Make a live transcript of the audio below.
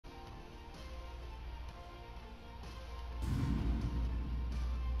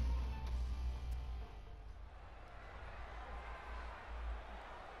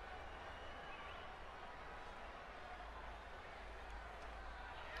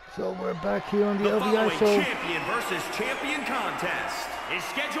So we're back here on the LVI following show. champion versus champion contest is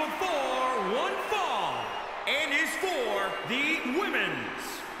scheduled for one fall and is for the Women's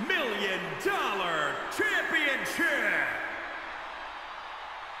 $1 Million Championship.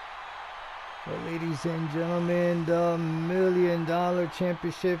 So ladies and gentlemen, the $1 Million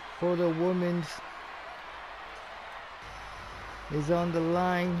Championship for the women's is on the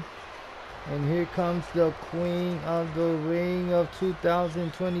line. And here comes the Queen of the Ring of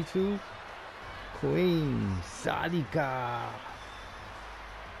 2022, Queen Sadika.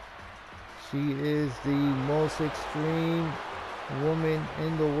 She is the most extreme woman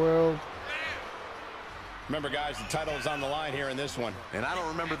in the world. Remember, guys, the title is on the line here in this one. And I don't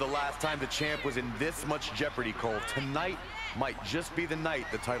remember the last time the champ was in this much jeopardy, Cole. Tonight might just be the night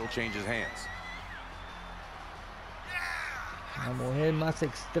the title changes hands. La mujer más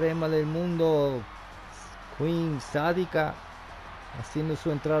extrema del mundo, Queen Sadika, haciendo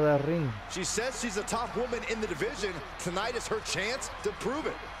su entrada al ring. She says she's a top woman in the division. Tonight is her chance to prove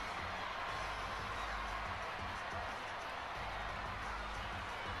it.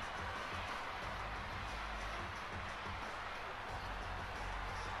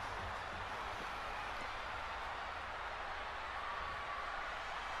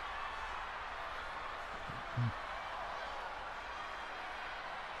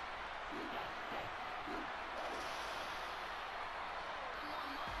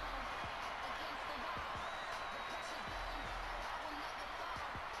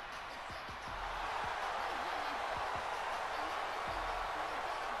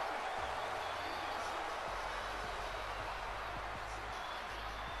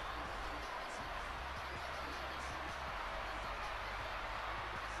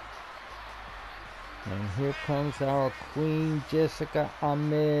 And here comes our Queen Jessica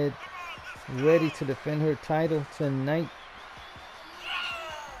Ahmed, ready to defend her title tonight.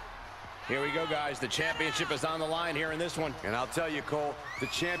 Here we go, guys. The championship is on the line here in this one. And I'll tell you, Cole, the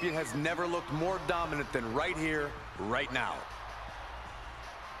champion has never looked more dominant than right here, right now.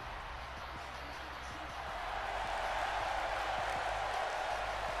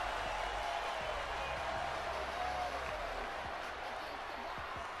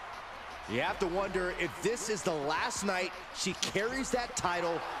 You have to wonder if this is the last night she carries that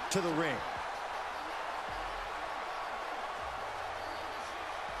title to the ring.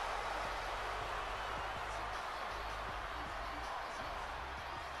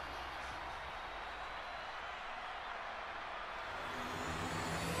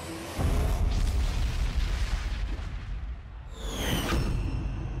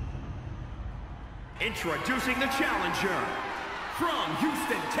 Introducing the challenger from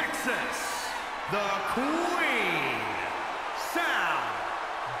Houston, Texas, the Queen, Sadika.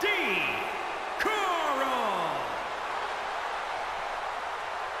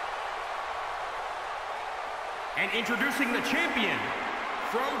 And introducing the champion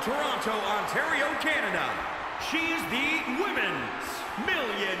from Toronto, Ontario, Canada, she's the Women's $1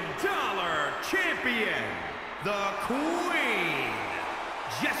 Million Champion, the Queen,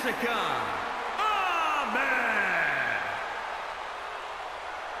 Jessica Ahmed.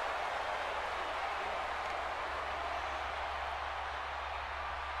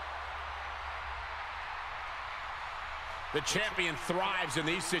 The champion thrives in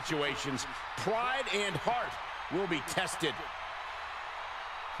these situations. Pride and heart will be tested.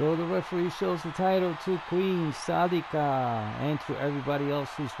 So the referee shows the title to Queen Sadika, and to everybody else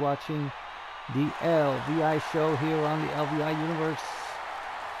who's watching the LVI show here on the LVI Universe.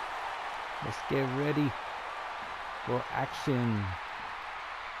 Let's get ready for action.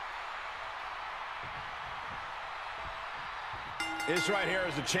 This right here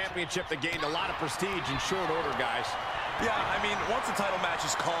is a championship that gained a lot of prestige in short order, guys. Yeah, I mean, once a title match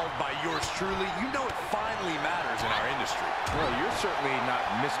is called by yours truly, you know it finally matters in our industry. Well, you're certainly not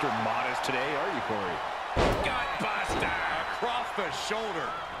Mr. Modest today, are you, Corey? Gutbuster across the shoulder.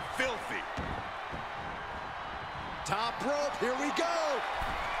 Filthy. Top rope, here we go.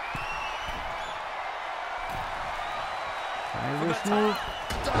 Irish move.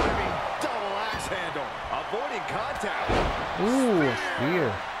 Diving double axe handle. Avoiding contact. Ooh, a spear.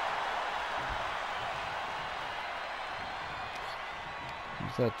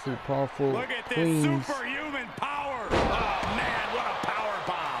 These are two powerful Look at this queens. superhuman power. Oh, man, what a power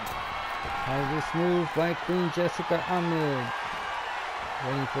bomb. Irish move by Queen Jessica Ahmed.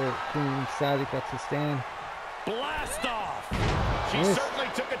 Waiting for Queen Sadika to stand. Blast off. She certainly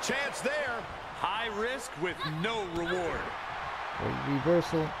took a chance there. High risk with no reward. A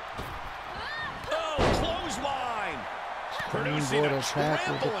reversal. Oh, clothesline. Producing Springboard a attack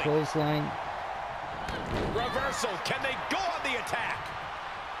with the trampling. clothesline. Reversal. Can they go on the attack?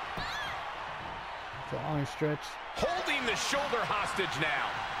 Powerful arm stretch. Holding the shoulder hostage now.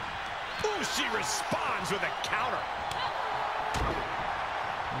 Ooh, she responds with a counter.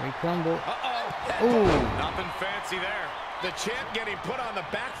 Great combo. Uh-oh. Ooh. Nothing fancy there. The champ getting put on the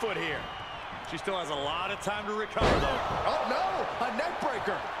back foot here. She still has a lot of time to recover, though. Oh, no! A neck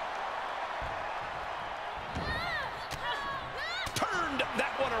breaker. Turned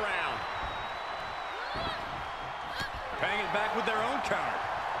that one around. Paying it back with their own counter.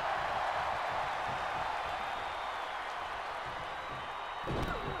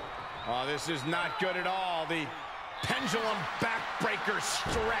 Oh, this is not good at all. The pendulum backbreaker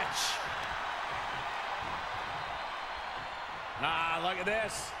stretch. Ah, look at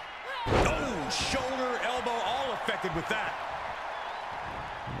this. Oh, shoulder, elbow, all affected with that.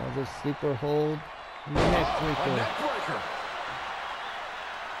 Another sleeper hold. Neck A breaker. neck breaker.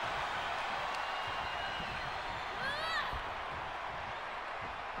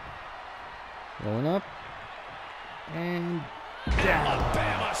 Going up. And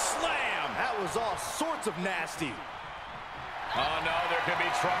Alabama slam. That was all sorts of nasty. Oh, no, there could be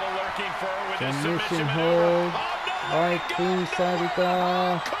trouble lurking for her with this submission submission hold. maneuver. Oh, no, All right, let it go. Queen Sadika.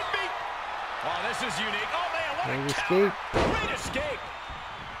 Could be. Oh, this is unique. Oh, man, what Great a escape. counter. Great escape.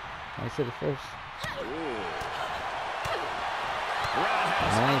 I said it first.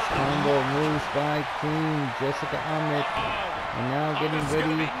 Roundhouse. Nice combo moves by Queen Jessica Ahmed. And now getting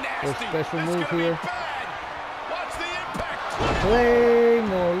ready for a special move here. Watch the impact.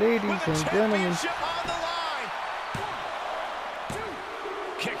 Claymore, ladies With the and gentlemen. championship on the line.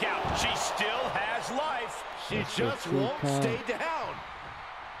 Kick out. She still has life. She That's just what she won't can. stay down.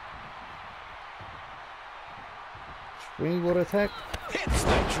 Springboard attack. Hits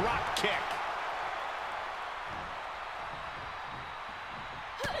the drop kick.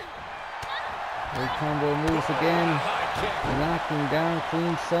 Great combo moves again. High kick. Knocking down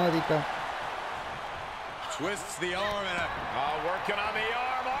Queen Sadika. Twists the arm and working on the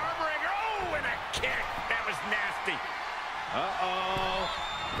arm. Arm wringer. Oh, and a kick. That was nasty. Uh-oh.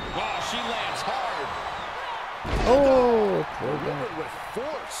 Wow, she lands hard. Oh, throw down. Delivered with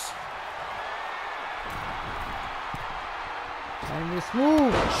force. And this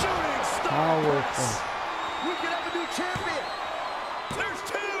move. Shooting star Powerful. press. We could have a new champion. There's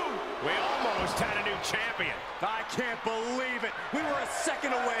two. We almost had a new champion. I can't believe it. We were a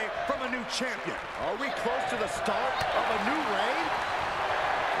second away from a new champion. Are we close to the start of a new reign?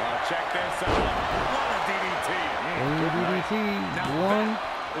 Well, check this out. What a DDT. DDT. Now One,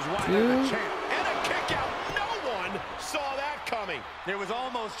 that is why two. they're the champ. And a kick out. No one saw that coming. It was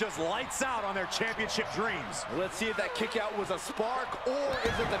almost just lights out on their championship dreams. Let's see if that kick out was a spark or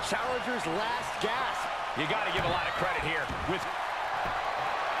is it the challenger's last gasp? You got to give a lot of credit here. With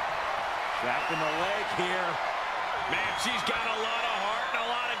Trapping the leg here. man, she's got a lot of heart and a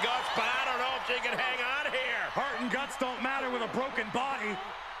lot of guts, but I don't know if she can hang on here. Heart and guts don't matter with a broken body.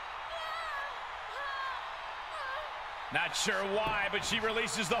 Not sure why, but she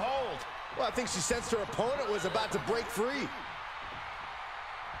releases the hold. Well, I think she sensed her opponent was about to break free.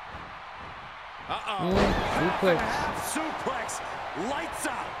 Uh-oh. Suplex. Half suplex. Lights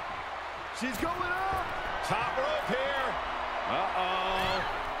out. She's going up. Top rope here.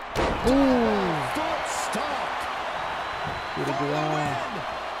 Uh-oh. Ooh. Foot stomp. Get it down.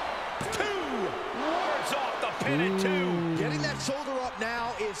 Two. Wards off the pin at two. Getting that shoulder up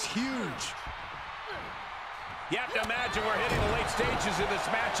now is huge. You have to imagine we're hitting the late stages of this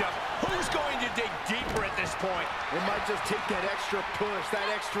matchup. Who's going to dig deeper at this point? It might just take that extra push, that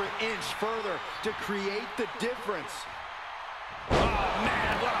extra inch further to create the difference. Oh,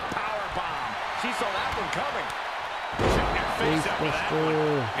 man, what a power bomb. She saw that one coming. Check your face up with that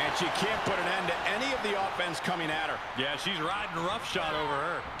one. And she can't put an end to any of the offense coming at her. Yeah, she's riding roughshod over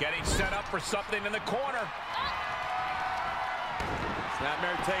her. Getting set up for something in the corner.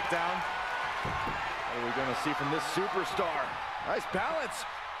 Snapmare takedown. What are we going to see from this superstar? Nice balance.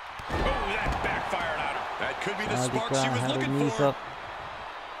 Oh, that backfired on her. That could be the spark she was had her looking knees for. up.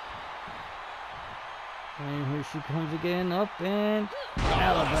 And here she comes again, up and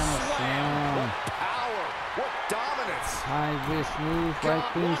Alabama slam. What power. What dominance. High risk move by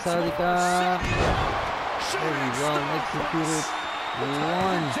Queen Sadika. Very well executed.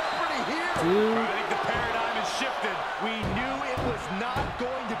 One, two. I think the paradigm has shifted. We knew it was not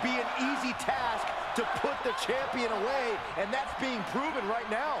going to be an easy task to put the champion away, and that's being proven right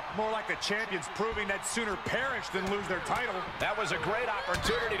now. More like the champions proving that sooner perish than lose their title. That was a great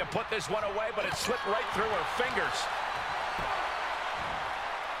opportunity to put this one away, but it slipped right through her fingers.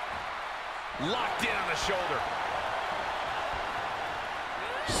 Locked in on the shoulder.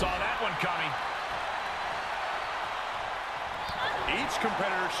 Saw that one coming. Each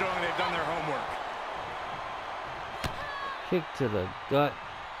competitor showing they've done their homework. Kick to the gut.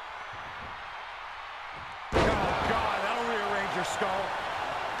 Oh, God, that'll rearrange your skull.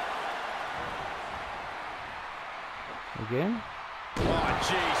 Again. Oh,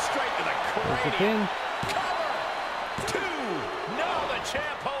 gee, straight to the There's the cranium. pin. Cover. 2. No, the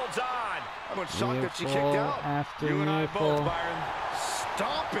champ holds on. I'm shocked that she kicked Near out. fall after You and I near both, fall. Byron.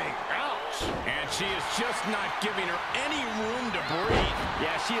 Stomping. Ouch. And she is just not giving her any room to breathe.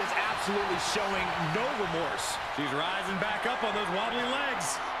 Yeah, she is absolutely showing no remorse. She's rising back up on those wobbly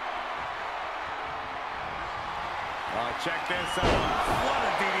legs. Oh, check this out. What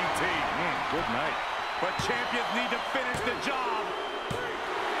a DDT. Good night. But champions need to finish the job.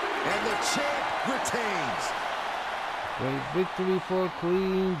 And the champ retains. Great victory for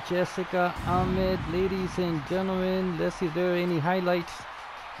Queen Jessica Ahmed. Ladies and gentlemen, let's see if there are any highlights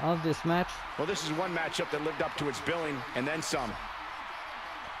of this match. Well, this is one matchup that lived up to its billing, and then some.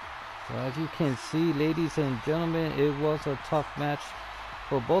 So as you can see, ladies and gentlemen, it was a tough match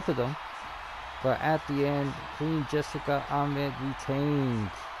for both of them. But at the end, Queen Jessica Ahmed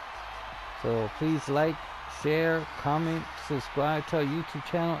retained. So please like, share, comment, subscribe to our YouTube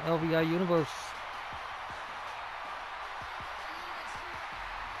channel, LVI Universe.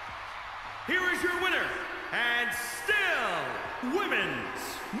 Here is your winner, and still Women's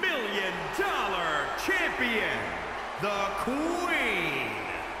 $1 Million Champion, the Queen,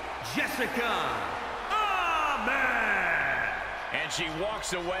 Jessica Ahmed. And she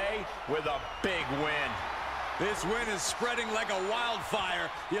walks away with a big win. This win is spreading like a wildfire.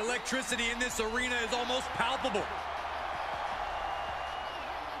 The electricity in this arena is almost palpable.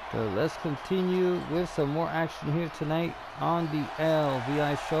 So let's continue with some more action here tonight on the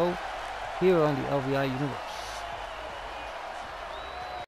LVI show here on the LVI Universe.